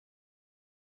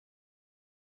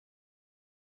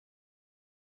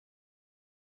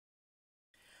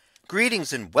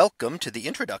Greetings and welcome to the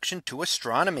introduction to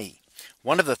astronomy.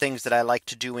 One of the things that I like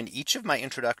to do in each of my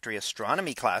introductory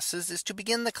astronomy classes is to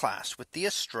begin the class with the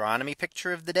astronomy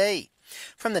picture of the day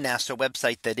from the NASA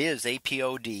website, that is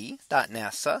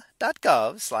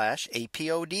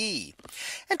apod.nasa.gov/apod.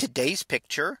 And today's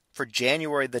picture for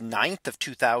January the 9th of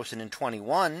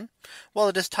 2021. Well,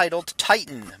 it is titled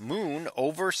Titan, Moon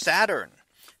over Saturn.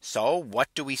 So what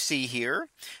do we see here?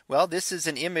 Well, this is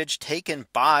an image taken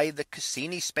by the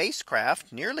Cassini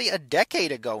spacecraft nearly a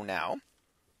decade ago now,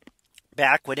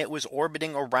 back when it was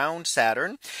orbiting around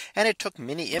Saturn, and it took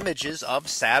many images of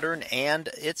Saturn and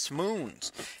its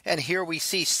moons. And here we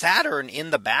see Saturn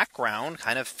in the background,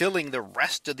 kind of filling the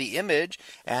rest of the image,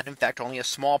 and in fact only a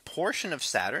small portion of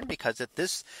Saturn, because at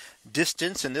this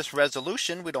distance and this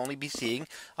resolution we'd only be seeing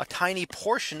a tiny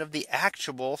portion of the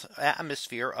actual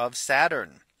atmosphere of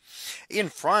Saturn. In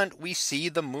front, we see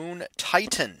the moon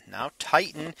Titan. Now,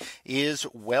 Titan is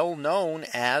well known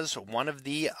as one of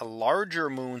the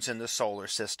larger moons in the solar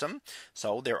system.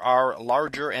 So there are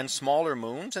larger and smaller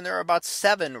moons, and there are about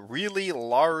 7 really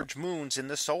large moons in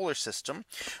the solar system,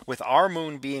 with our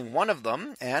moon being one of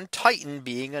them and Titan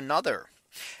being another.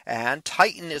 And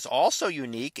Titan is also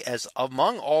unique, as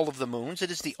among all of the moons,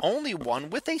 it is the only one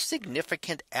with a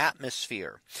significant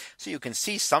atmosphere. So you can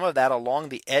see some of that along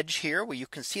the edge here, where you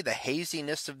can see the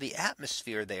haziness of the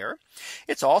atmosphere there.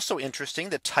 It's also interesting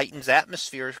that Titan's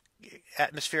atmospheric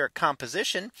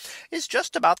composition is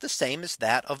just about the same as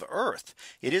that of Earth.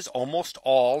 It is almost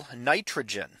all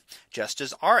nitrogen, just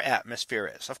as our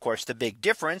atmosphere is. Of course, the big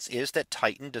difference is that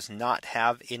Titan does not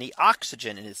have any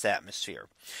oxygen in its atmosphere.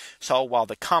 So while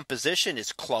the composition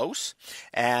is close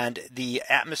and the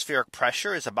atmospheric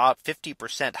pressure is about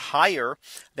 50% higher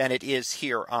than it is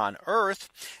here on Earth,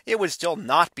 it would still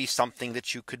not be something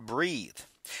that you could breathe.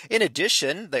 In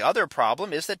addition, the other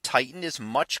problem is that Titan is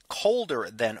much colder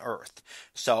than Earth.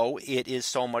 So it is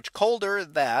so much colder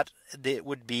that it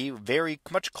would be very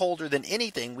much colder than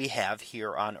anything we have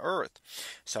here on Earth.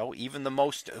 So even the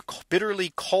most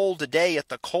bitterly cold day at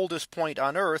the coldest point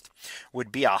on Earth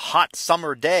would be a hot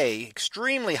summer day,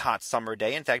 extremely hot summer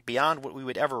day, in fact, beyond what we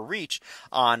would ever reach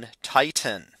on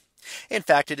Titan. In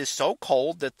fact, it is so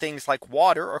cold that things like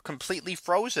water are completely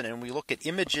frozen. And we look at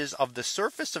images of the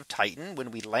surface of Titan when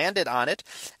we landed on it,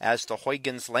 as the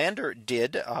Huygens lander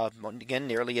did again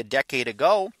nearly a decade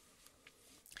ago.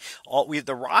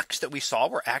 The rocks that we saw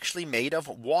were actually made of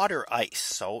water ice.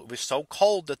 So it was so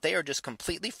cold that they are just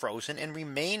completely frozen and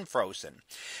remain frozen.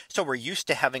 So we're used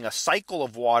to having a cycle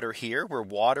of water here, where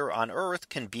water on Earth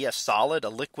can be a solid, a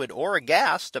liquid, or a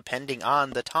gas, depending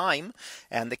on the time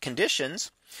and the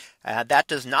conditions. That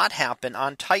does not happen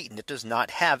on Titan. It does not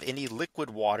have any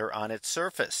liquid water on its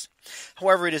surface.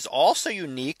 However, it is also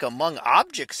unique among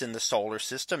objects in the solar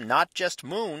system, not just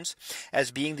moons,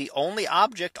 as being the only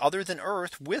object other than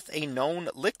Earth with a known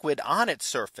liquid on its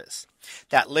surface.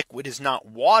 That liquid is not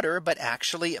water, but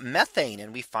actually methane.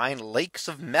 And we find lakes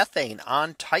of methane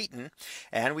on Titan.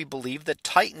 And we believe that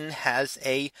Titan has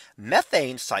a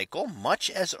methane cycle, much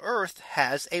as Earth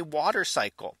has a water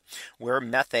cycle, where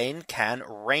methane can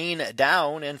rain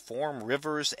down and form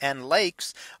rivers and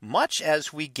lakes, much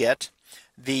as we get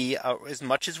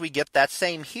that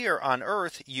same here on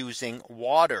Earth using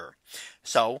water.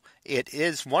 So it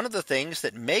is one of the things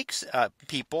that makes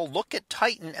people look at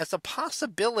Titan as a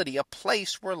possibility, a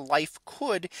place where life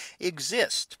could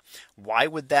exist. Why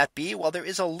would that be? Well, there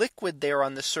is a liquid there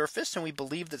on the surface, and we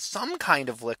believe that some kind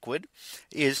of liquid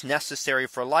is necessary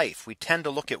for life. We tend to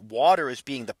look at water as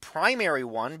being the primary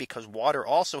one, because water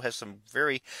also has some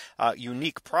very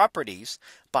unique properties.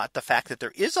 But the fact that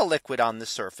there is a liquid on the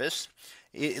surface,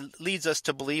 it leads us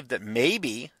to believe that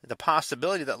maybe the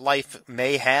possibility that life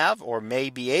may have or may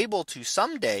be able to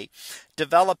someday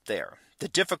develop there. The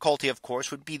difficulty, of course,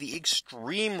 would be the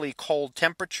extremely cold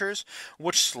temperatures,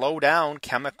 which slow down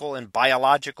chemical and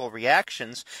biological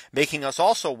reactions, making us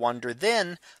also wonder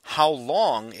then how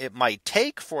long it might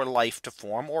take for life to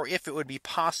form, or if it would be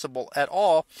possible at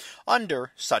all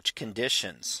under such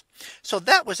conditions. So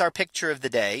that was our picture of the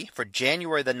day for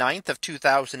January the 9th of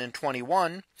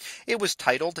 2021. It was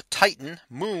titled Titan,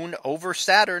 Moon over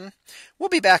Saturn. We'll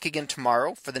be back again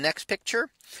tomorrow for the next picture,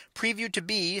 previewed to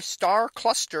be Star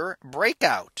Cluster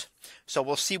Breakout. So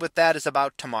we'll see what that is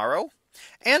about tomorrow.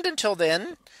 And until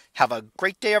then, have a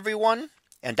great day, everyone,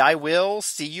 and I will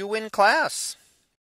see you in class.